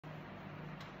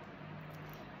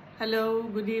Hello,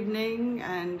 good evening,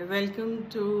 and welcome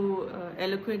to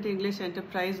Eloquent English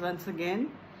Enterprise once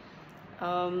again.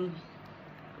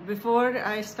 Before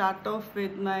I start off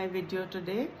with my video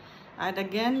today, I'd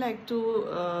again like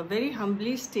to very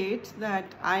humbly state that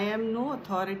I am no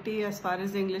authority as far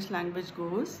as the English language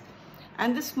goes,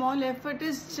 and this small effort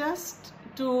is just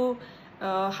to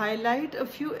highlight a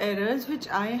few errors which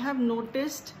I have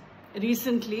noticed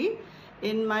recently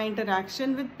in my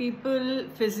interaction with people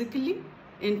physically,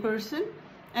 in person,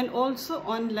 and also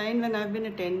online when I've been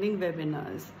attending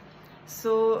webinars.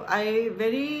 So I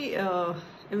very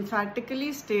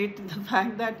emphatically state the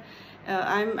fact that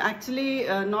I'm actually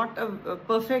not a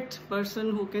perfect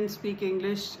person who can speak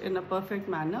English in a perfect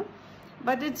manner,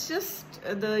 but it's just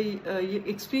the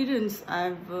experience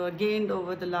I've gained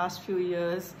over the last few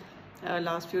years,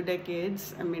 last few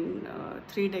decades,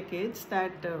 3 decades,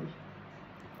 that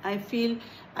I feel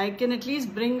I can at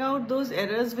least bring out those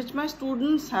errors which my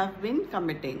students have been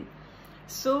committing.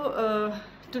 So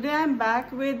today I'm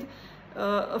back with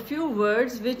a few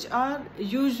words which are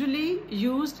usually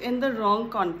used in the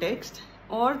wrong context,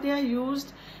 or they are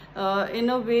used in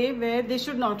a way where they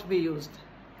should not be used.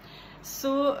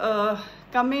 So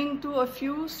coming to a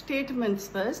few statements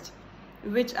first,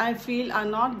 which I feel are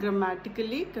not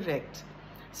grammatically correct.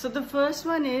 So the first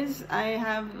one is, I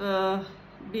have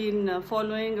been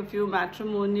following a few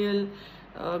matrimonial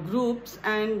groups,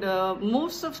 and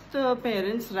most of the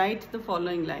parents write the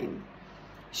following line: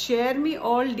 share me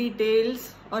all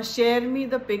details, or share me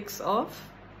the pics of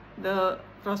the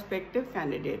prospective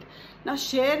candidate. Now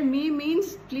share me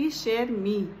means please share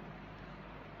me.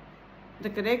 The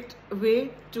correct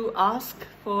way to ask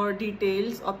for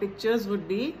details or pictures would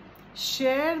be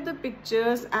share the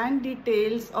pictures and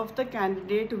details of the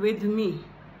candidate with me.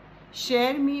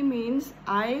 Share me means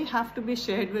I have to be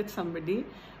shared with somebody,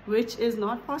 which is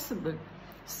not possible.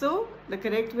 So the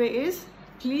correct way is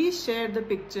please share the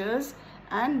pictures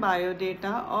and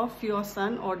biodata of your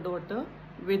son or daughter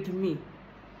with me.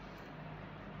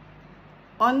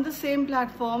 On the same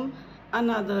platform,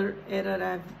 another error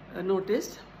I've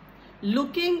noticed: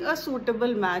 looking a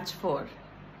suitable match for.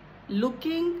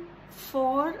 Looking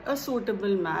for a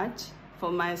suitable match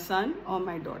for my son or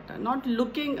my daughter, not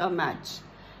looking a match.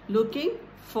 Looking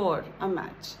for a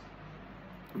match.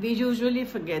 We usually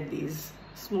forget these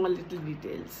small little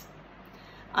details.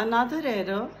 Another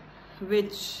error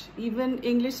which even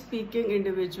English speaking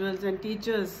individuals and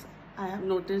teachers, I have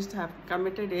noticed, have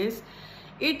committed is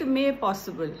it may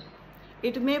possible.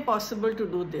 It may possible to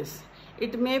do this.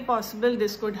 It may possible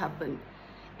this could happen.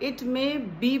 It may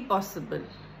be possible,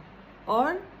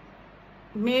 or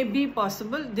may be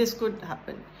possible this could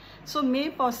happen. So may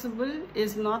possible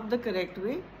is not the correct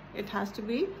way. It has to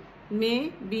be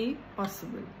may be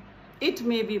possible. It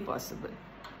may be possible.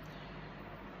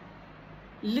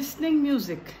 Listening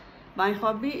music. My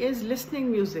hobby is listening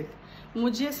music.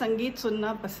 मुझे संगीत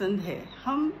सुनना पसंद है.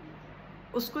 हम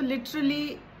उसको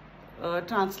literally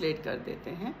translate कर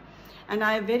देते हैं. And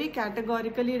I very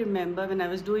categorically remember when I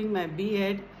was doing my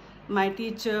B.Ed, my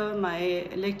teacher, my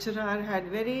lecturer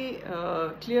had very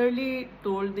clearly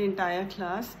told the entire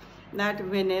class that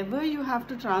whenever you have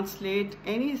to translate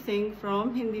anything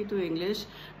from Hindi to English,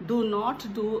 do not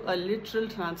do a literal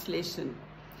translation.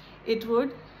 It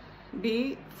would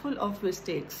be full of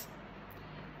mistakes.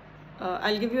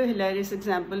 I'll give you a hilarious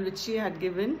example which she had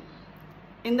given.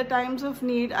 In the times of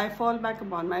need, I fall back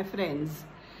upon my friends.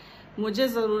 मुझे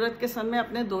ज़रूरत के समय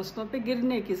अपने दोस्तों पे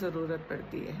गिरने की ज़रूरत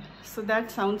पड़ती है. So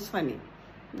that sounds funny,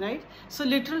 right? So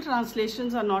literal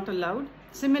translations are not allowed.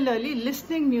 Similarly,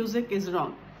 listening music is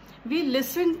wrong. We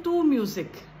listen to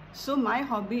music. So my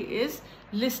hobby is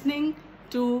listening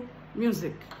to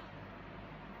music.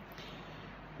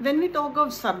 When we talk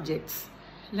of subjects,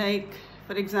 like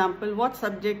for example, what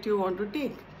subject you want to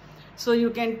take. So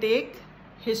you can take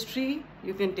history,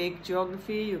 you can take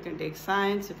geography, you can take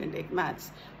science, you can take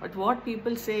maths. But what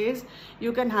people say is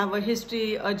you can have a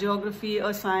history, a geography,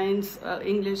 a science,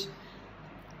 English.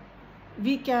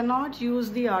 We cannot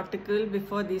use the article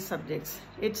before these subjects.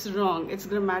 It's wrong. It's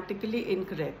grammatically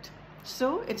incorrect.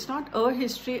 So it's not a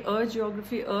history, a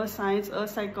geography, a science, a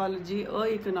psychology, a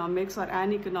economics, or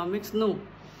an economics. No.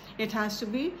 It has to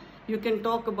be, you can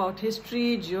talk about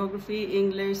history, geography,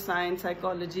 English, science,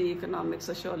 psychology, economics,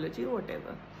 sociology,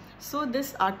 whatever. So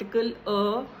this article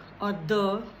a or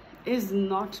the is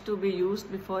not to be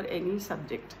used before any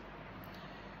subject.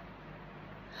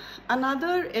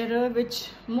 Another error which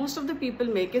most of the people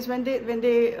make is when they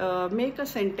make a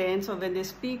sentence or when they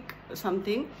speak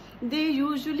something, they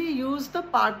usually use the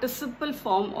participle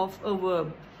form of a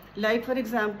verb. Like for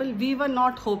example, we were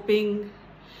not hoping,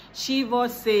 she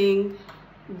was saying,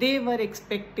 they were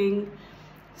expecting.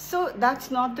 So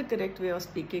that's not the correct way of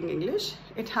speaking English.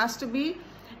 It has to be,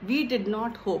 we did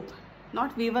not hope.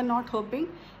 Not we were not hoping,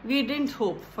 we didn't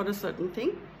hope for a certain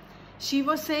thing. She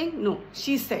was saying, no,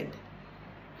 she said.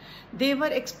 They were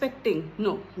expecting,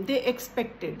 no, they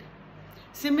expected.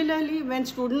 Similarly, when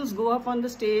students go up on the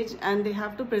stage and they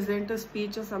have to present a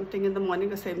speech or something in the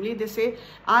morning assembly, they say,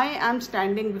 I am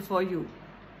standing before you.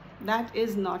 That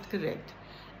is not correct.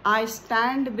 I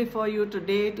stand before you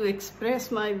today to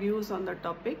express my views on the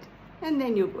topic, and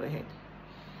then you go ahead.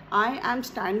 I am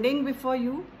standing before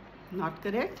you, not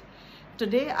correct.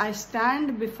 Today I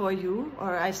stand before you,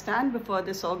 or I stand before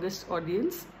this august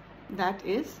audience, that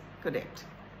is correct.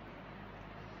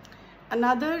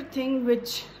 Another thing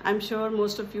which I'm sure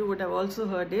most of you would have also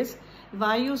heard is,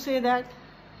 why you say that,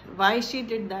 why she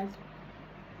did that,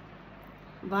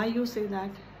 why you say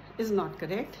that is not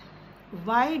correct.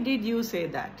 Why did you say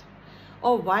that?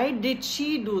 Or why did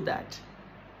she do that?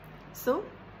 So,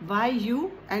 why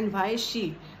you and why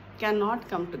she cannot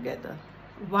come together.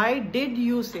 Why did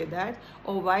you say that?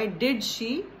 Or why did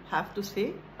she have to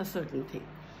say a certain thing?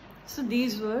 So,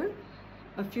 these were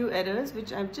a few errors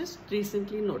which I've just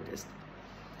recently noticed.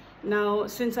 Now,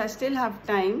 since I still have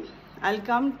time, I'll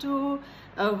come to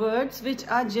words which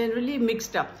are generally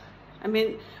mixed up. I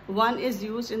mean, one is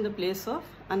used in the place of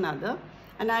another.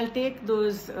 And I'll take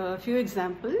those few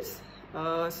examples.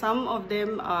 Some of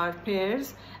them are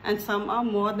pairs and some are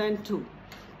more than two.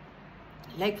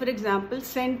 Like for example,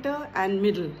 center and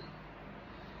middle.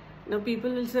 Now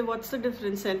people will say, what's the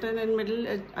difference? Center and middle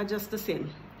are just the same.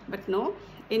 But no,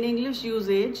 in English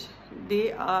usage,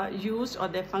 they are used, or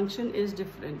their function is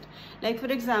different. Like for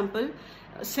example,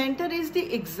 center is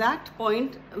the exact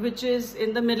point which is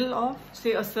in the middle of,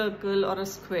 say, a circle or a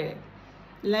square.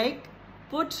 Like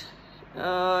put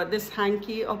this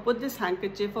hanky, or put this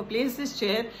handkerchief, or place this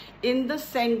chair in the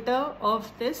center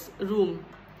of this room.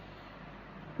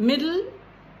 Middle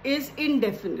is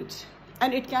indefinite,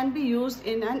 and it can be used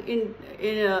in an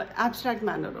abstract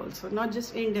manner also, not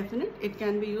just indefinite. It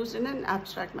can be used in an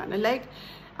abstract manner. Like,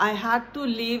 I had to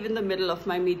leave in the middle of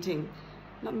my meeting.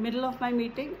 Now, middle of my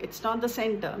meeting, it's not the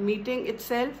center. Meeting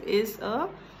itself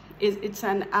it's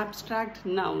an abstract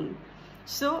noun.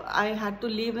 So I had to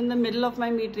leave in the middle of my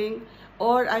meeting,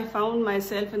 or I found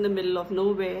myself in the middle of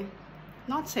nowhere.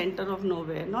 Not center of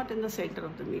nowhere, not in the center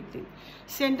of the meeting.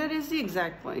 Center is the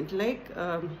exact point, like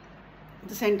the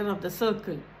center of the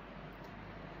circle.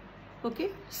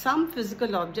 Okay, some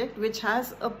physical object which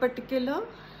has a particular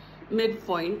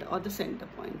midpoint or the center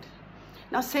point.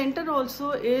 Now, center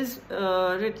also is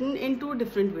written in two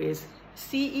different ways,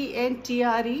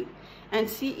 C-E-N-T-R-E and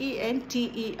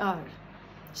C-E-N-T-E-R.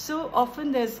 So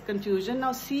often there's confusion.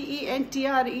 Now,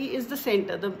 C-E-N-T-R-E is the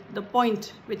center, the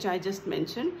point which I just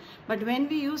mentioned. But when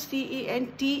we use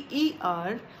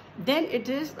C-E-N-T-E-R, then it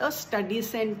is a study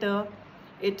center,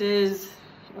 it is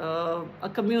a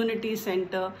community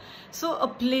center, so a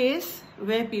place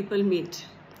where people meet.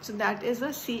 So that is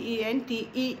a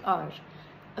C-E-N-T-E-R,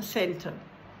 a center.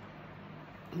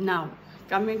 Now,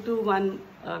 coming to one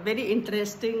very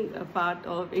interesting part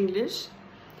of English.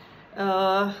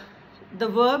 The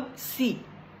verb see,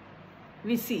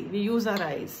 we use our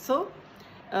eyes. So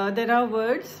there are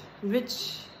words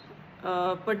which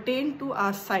pertain to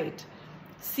our sight.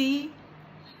 See,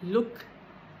 look,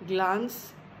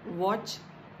 glance, watch,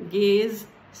 gaze,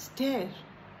 stare.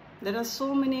 There are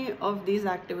so many of these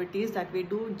activities that we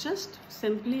do just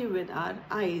simply with our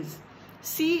eyes.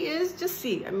 See is just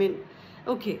see. I mean,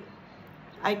 okay,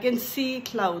 I can see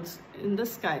clouds in the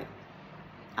sky.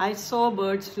 I saw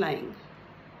birds flying.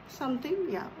 Something,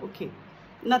 yeah, okay,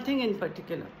 nothing in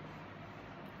particular.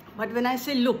 But when I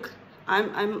say look,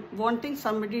 I'm wanting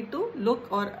somebody to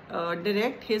look or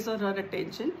direct his or her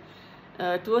attention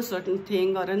to a certain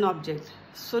thing or an object.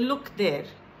 So look there,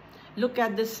 look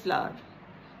at this flower,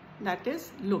 that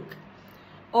is look.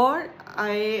 Or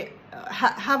I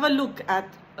have a look at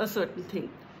a certain thing.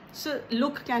 So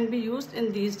look can be used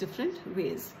in these different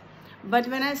ways. But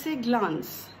when I say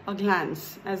glance or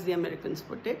glance, as the Americans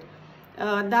put it,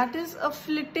 that is a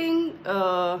flitting,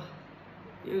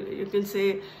 you can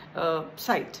say,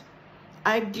 sight.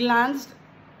 I glanced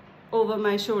over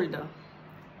my shoulder.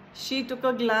 She took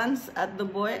a glance at the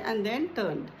boy and then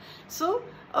turned. So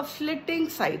a flitting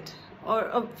sight,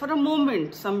 or for a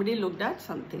moment somebody looked at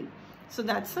something. So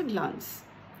that's a glance.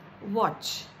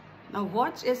 Watch. Now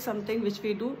watch is something which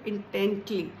we do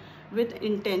intently, with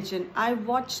intention. I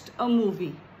watched a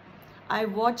movie. I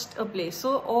watched a play.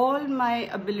 So all my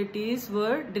abilities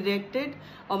were directed,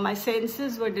 or my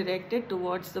senses were directed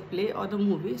towards the play or the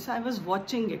movie. So I was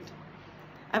watching it.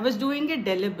 I was doing it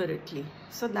deliberately.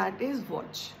 So that is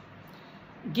watch.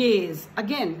 Gaze,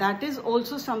 again, that is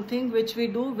also something which we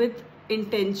do with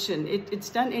intention. It's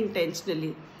done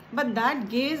intentionally. But that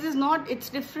gaze is not, it's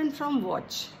different from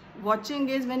watch. Watching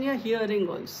is when you're hearing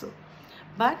also.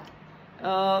 But,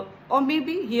 or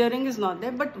maybe hearing is not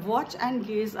there, but watch and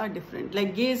gaze are different.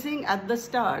 Like gazing at the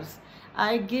stars.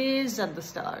 I gazed at the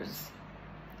stars.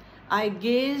 I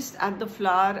gazed at the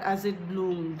flower as it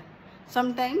bloomed.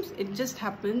 Sometimes it just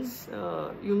happens,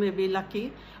 you may be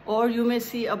lucky, or you may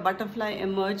see a butterfly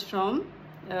emerge from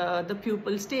the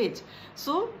pupal stage.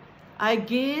 So I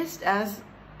gazed as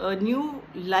a new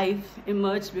life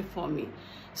emerged before me.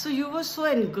 So you were so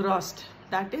engrossed,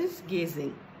 that is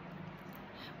gazing.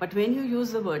 But when you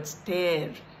use the word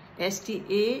stare,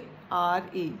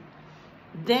 S-T-A-R-E,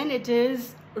 then it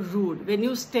is rude. When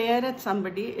you stare at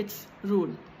somebody, it's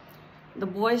rude. The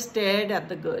boy stared at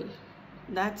the girl.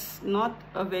 That's not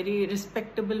a very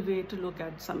respectable way to look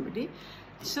at somebody.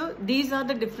 So these are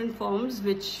the different forms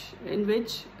in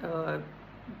which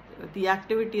the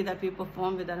activity that we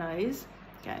perform with our eyes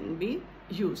can be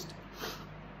used.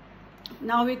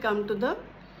 Now we come to the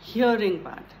hearing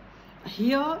part.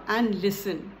 Hear and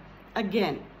listen.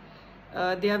 Again,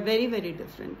 they are very, very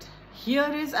different.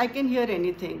 Hear is, I can hear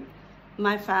anything.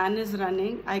 My fan is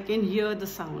running, I can hear the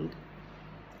sound.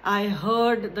 I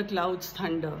heard the clouds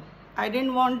thunder. I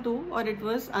didn't want to, or it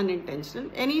was unintentional.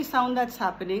 Any sound that's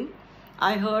happening,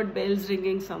 I heard bells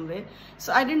ringing somewhere.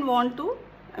 So I didn't want to,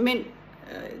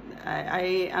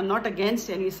 I am not against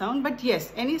any sound, but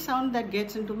yes, any sound that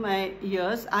gets into my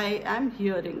ears, I am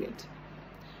hearing it.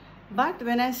 But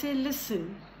when I say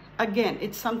listen, again,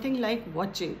 it's something like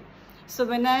watching. So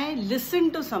when I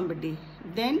listen to somebody,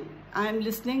 then I am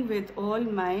listening with all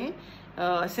my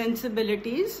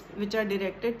sensibilities which are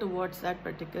directed towards that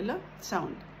particular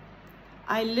sound.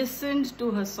 I listened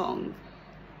to her song.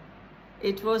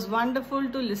 It was wonderful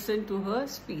to listen to her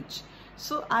speech.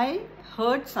 So I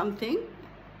heard something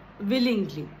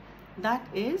willingly. That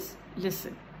is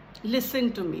listen.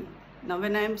 Listen to me. Now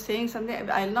when I am saying something,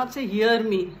 I'll not say hear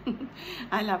me.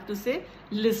 I'll have to say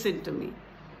listen to me.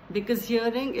 Because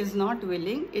hearing is not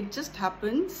willing. It just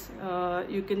happens,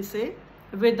 you can say,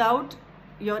 without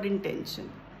your intention.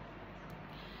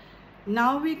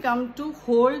 Now we come to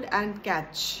hold and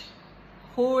catch.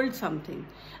 Hold something.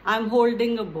 I'm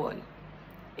holding a ball.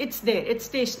 It's there, it's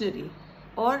stationary.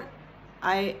 Or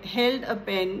I held a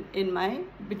pen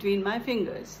between my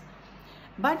fingers.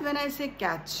 But when I say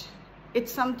catch,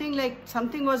 it's something like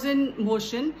something was in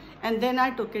motion and then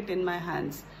I took it in my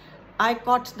hands. I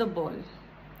caught the ball.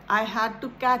 I had to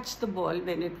catch the ball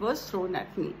when it was thrown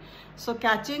at me. So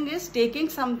catching is taking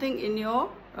something in your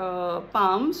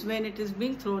palms when it is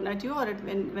being thrown at you, or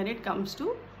when it comes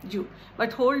to you.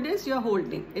 But hold is you're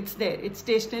holding. It's there. It's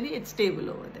stationary. It's stable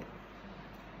over there.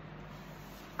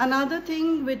 Another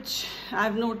thing which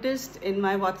I've noticed in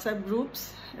my WhatsApp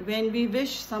groups, when we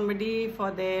wish somebody for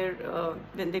their,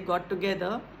 when they got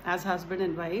together as husband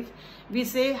and wife, we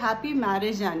say happy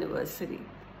marriage anniversary.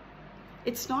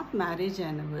 It's not marriage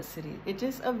anniversary. It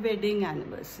is a wedding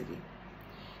anniversary.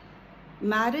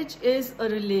 Marriage is a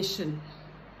relation.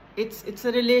 It's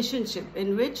a relationship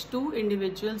in which two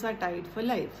individuals are tied for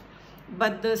life.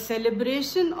 But the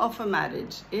celebration of a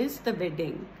marriage is the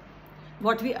wedding.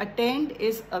 What we attend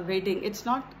is a wedding. It's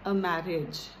not a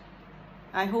marriage.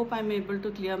 I hope I'm able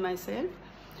to clear myself.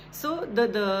 So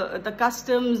the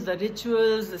customs, the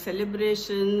rituals, the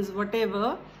celebrations,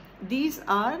 whatever, these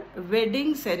are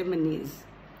wedding ceremonies.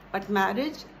 But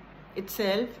marriage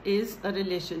itself is a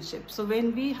relationship. So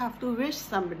when we have to wish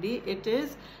somebody, it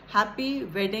is happy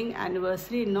wedding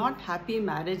anniversary, not happy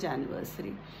marriage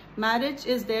anniversary. Marriage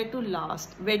is there to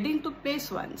last. Wedding took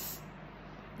place once.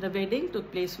 The wedding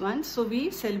took place once, so we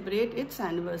celebrate its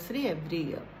anniversary every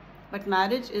year. But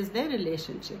marriage is their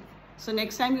relationship. So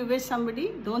next time you wish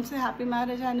somebody, don't say happy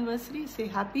marriage anniversary, say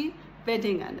happy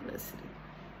wedding anniversary.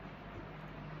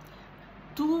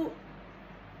 Two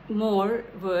more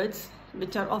words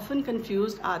which are often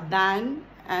confused are than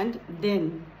and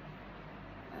then.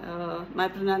 My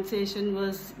pronunciation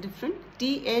was different.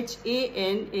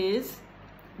 T-H-A-N is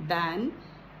than,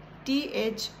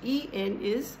 T-H-E-N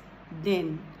is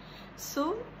then.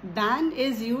 So than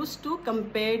is used to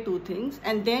compare two things,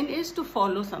 and then is to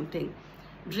follow something.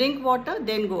 Drink water,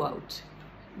 then go out.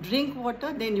 Drink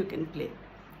water, then you can play.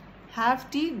 Have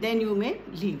tea, then you may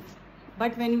leave.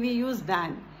 But when we use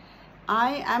than,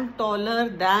 I am taller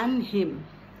than him.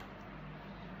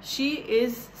 She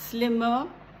is slimmer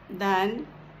than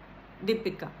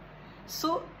Deepika.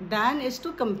 So than is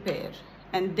to compare,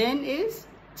 and then is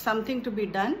something to be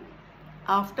done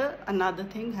after another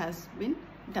thing has been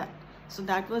done. So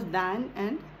that was than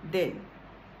and then.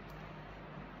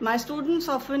 My students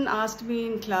often asked me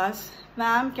in class,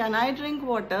 "Ma'am, can I drink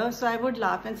water?" So I would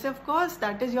laugh and say, of course,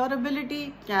 that is your ability.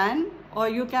 Can or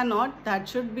you cannot,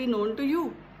 that should be known to you.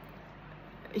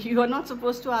 You are not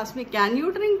supposed to ask me, can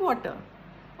you drink water?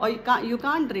 Or you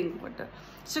can't drink water.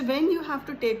 So when you have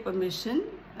to take permission,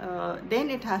 then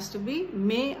it has to be,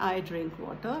 may I drink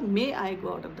water? May I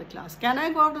go out of the class? Can I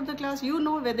go out of the class? You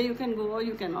know whether you can go or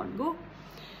you cannot go.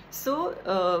 So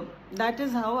that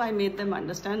is how I made them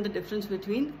understand the difference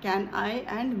between can I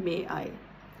and may I.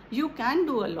 You can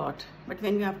do a lot, but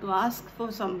when you have to ask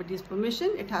for somebody's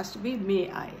permission, it has to be may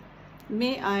I. May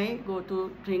I go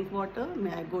to drink water?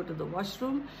 May I go to the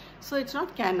washroom? So it's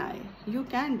not can I. You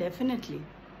can definitely.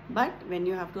 But when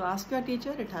you have to ask your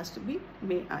teacher, it has to be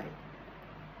may I.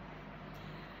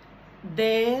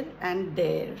 There and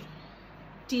there.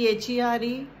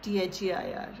 T-H-E-R-E,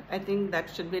 T-H-E-I-R. I think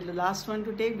that should be the last one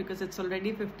to take because it's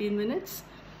already 15 minutes.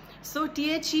 So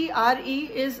T-H-E-R-E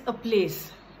is a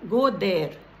place. Go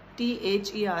there.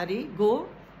 T-H-E-R-E, go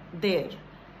there.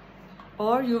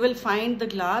 Or you will find the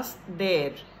glass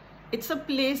there. It's a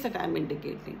place that I'm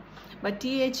indicating. But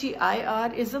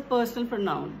T-H-E-I-R is a personal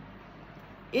pronoun.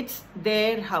 It's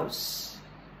their house.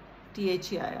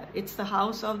 T-H-E-I-R. It's the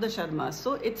house of the Sharmas.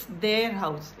 So it's their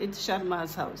house. It's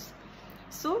Sharma's house.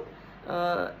 So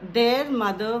their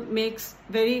mother makes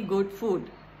very good food.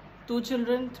 2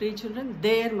 children, 3 children,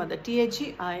 their mother.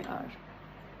 T-H-E-I-R.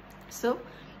 So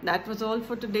that was all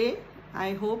for today.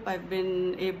 I hope I've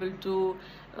been able to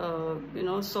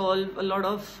solve a lot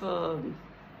of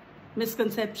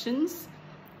misconceptions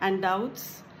and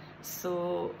doubts.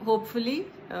 So hopefully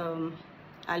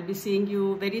I'll be seeing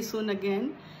you very soon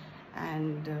again.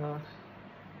 And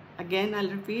again, I'll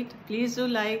repeat, please do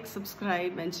like,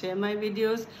 subscribe and share my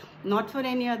videos, not for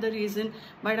any other reason,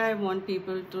 but I want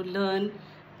people to learn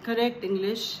correct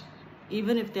English,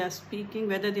 even if they are speaking,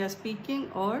 whether they are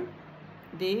speaking or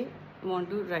they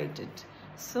want to write it.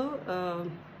 So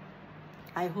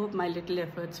I hope my little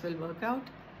efforts will work out.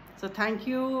 So thank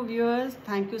you viewers,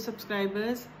 thank you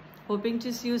subscribers, hoping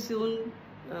to see you soon,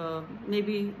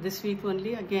 maybe this week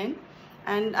only again.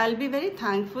 And I'll be very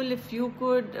thankful if you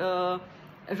could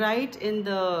write in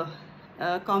the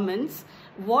comments,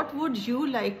 what would you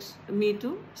like me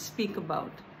to speak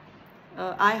about?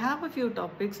 I have a few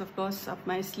topics, of course, up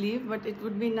my sleeve, but it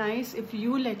would be nice if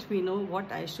you let me know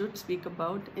what I should speak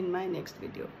about in my next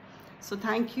video. So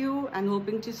thank you and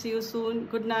hoping to see you soon.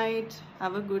 Good night.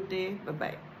 Have a good day.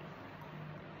 Bye-bye.